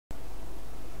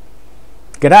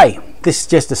G'day, this is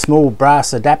just a small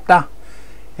brass adapter,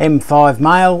 M5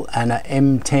 male and a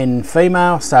M10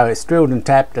 female, so it's drilled and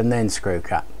tapped and then screw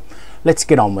cut. Let's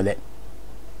get on with it.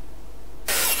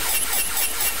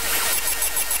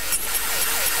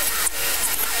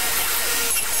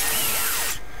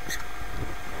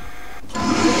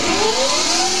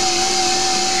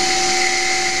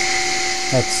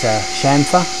 That's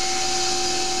chamfer,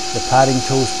 the parting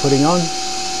tool's putting on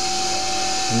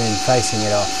and then facing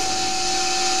it off.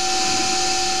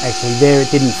 Actually there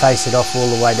it didn't face it off all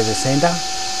the way to the centre,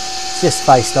 it's just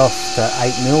faced off to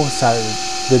 8mm, so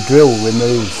the drill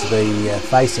removes the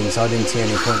facing, so I didn't see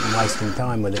any point in wasting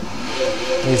time with it.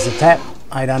 There's the tap,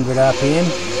 800 RPM.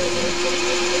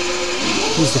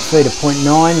 Used a feed of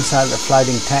 0.9 so the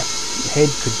floating tap head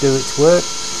could do its work.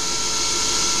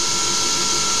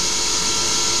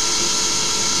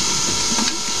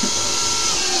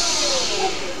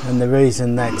 And the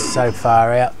reason that's so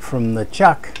far out from the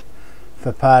chuck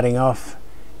for parting off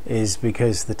is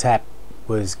because the tap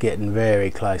was getting very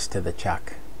close to the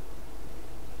chuck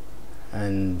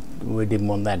and we didn't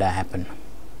want that to happen.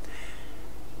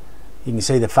 You can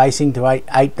see the facing to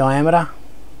 8 diameter.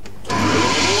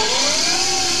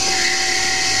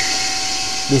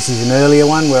 This is an earlier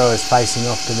one where I was facing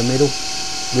off to the middle.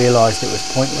 Realised it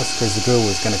was pointless because the drill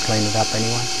was going to clean it up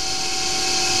anyway.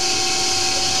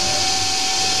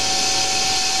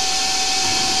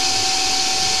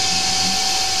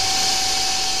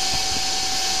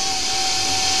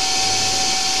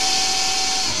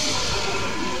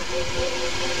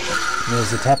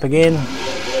 There's the tap again. You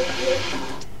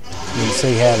can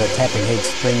see how the tapping head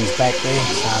springs back there,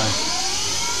 so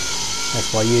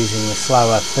that's by using the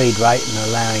slower feed rate and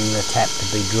allowing the tap to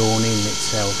be drawn in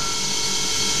itself.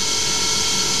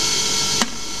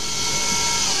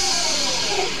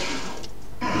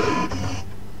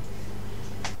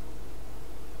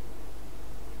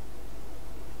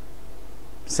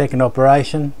 Second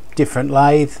operation, different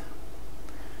lathe.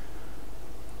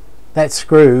 That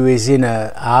screw is in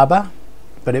a arbor,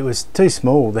 but it was too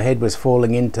small, the head was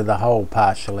falling into the hole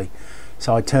partially,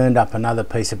 so I turned up another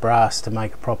piece of brass to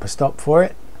make a proper stop for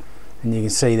it, and you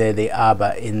can see there the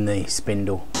arbor in the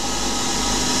spindle.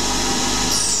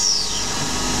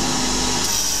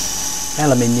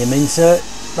 Aluminium insert,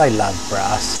 they love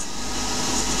brass.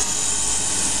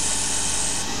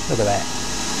 Look at that.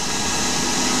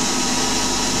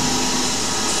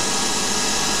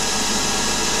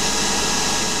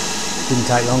 Didn't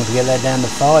take long to get that down to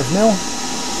 5mm.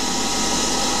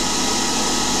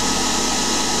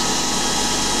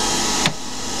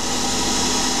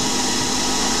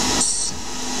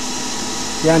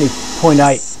 The only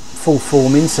 0.8 full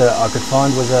form insert I could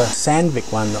find was a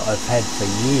Sandvik one that I've had for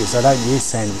years. I don't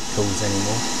use Sandvik tools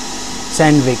anymore.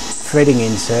 Sandvik threading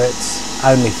inserts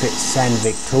only fit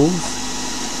Sandvik tools,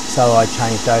 so I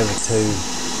changed over to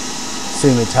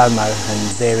Sumitomo and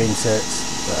their inserts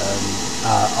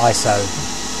are ISO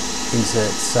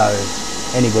inserts, so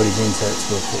anybody's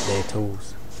inserts will fit their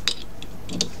tools.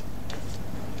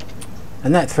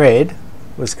 And that thread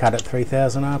was cut at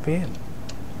 3000 RPM.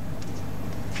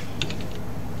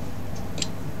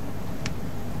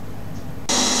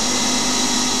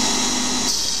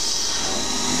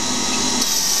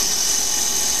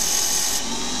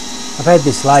 I've had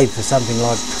this lathe for something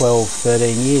like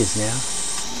 12-13 years now,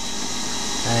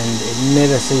 and it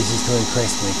never ceases to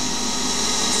impress me.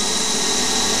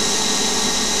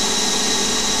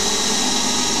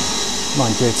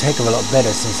 Mind you, it's a heck of a lot better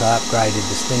since I upgraded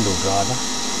the spindle driver.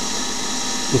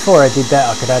 Before I did that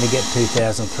I could only get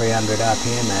 2300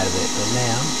 RPM out of it, but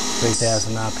now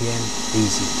 3000 RPM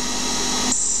easy.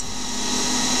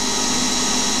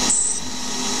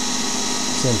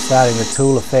 See, I'm starting the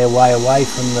tool a fair way away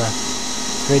from the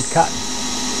thread cut,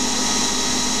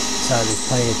 so there's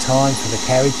plenty of time for the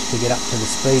carriage to get up to the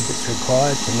speed that's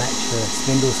required to match the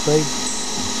spindle speed.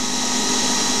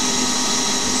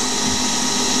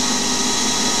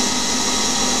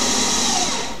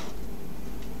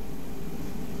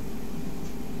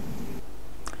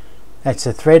 That's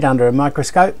a thread under a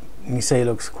microscope. You can see it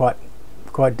looks quite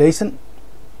decent.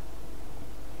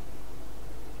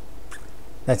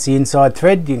 That's the inside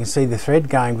thread. You can see the thread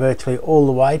going virtually all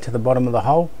the way to the bottom of the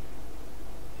hole.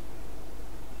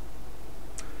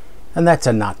 And that's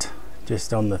a nut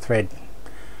just on the thread.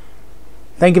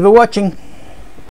 Thank you for watching.